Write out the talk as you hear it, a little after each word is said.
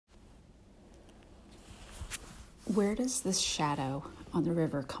Where does this shadow on the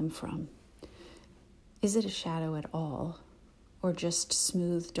river come from? Is it a shadow at all, or just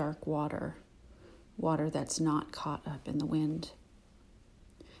smooth, dark water that's not caught up in the wind?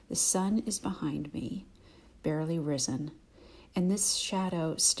 The sun is behind me, barely risen, and this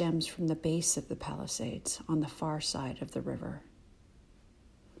shadow stems from the base of the Palisades on the far side of the river.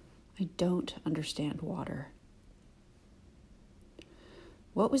 I don't understand water.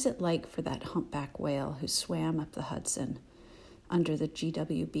 What was it like for that humpback whale who swam up the Hudson under the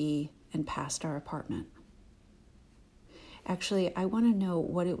GWB and past our apartment? Actually, I want to know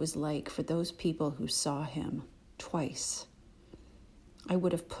what it was like for those people who saw him twice. I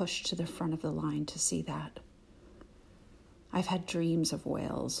would have pushed to the front of the line to see that. I've had dreams of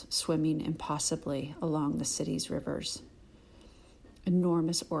whales swimming impossibly along the city's rivers.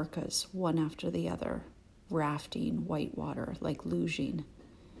 Enormous orcas, one after the other, rafting whitewater like luging.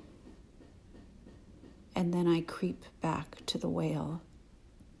 And then I creep back to the whale,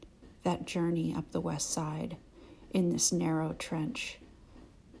 that journey up the west side in this narrow trench.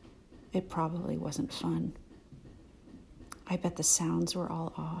 It probably wasn't fun. I bet the sounds were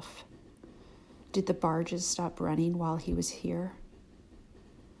all off. Did the barges stop running while he was here?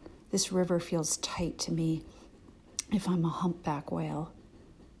 This river feels tight to me if I'm a humpback whale.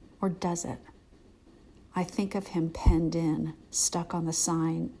 Or does it? I think of him penned in, stuck on the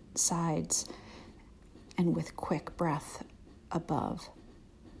sides, and with quick breath above.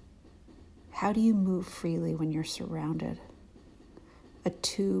 How do you move freely when you're surrounded? A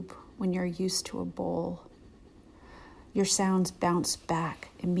tube when you're used to a bowl. Your sounds bounce back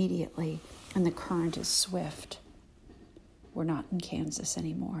immediately, and the current is swift. We're not in Kansas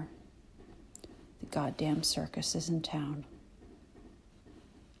anymore. The goddamn circus is in town.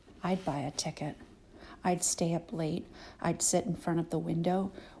 I'd buy a ticket. I'd stay up late. I'd sit in front of the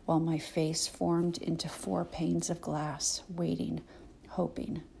window while my face formed into 4 panes of glass, waiting,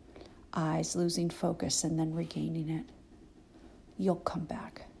 hoping, eyes losing focus and then regaining it. You'll come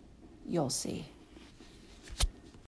back. You'll see.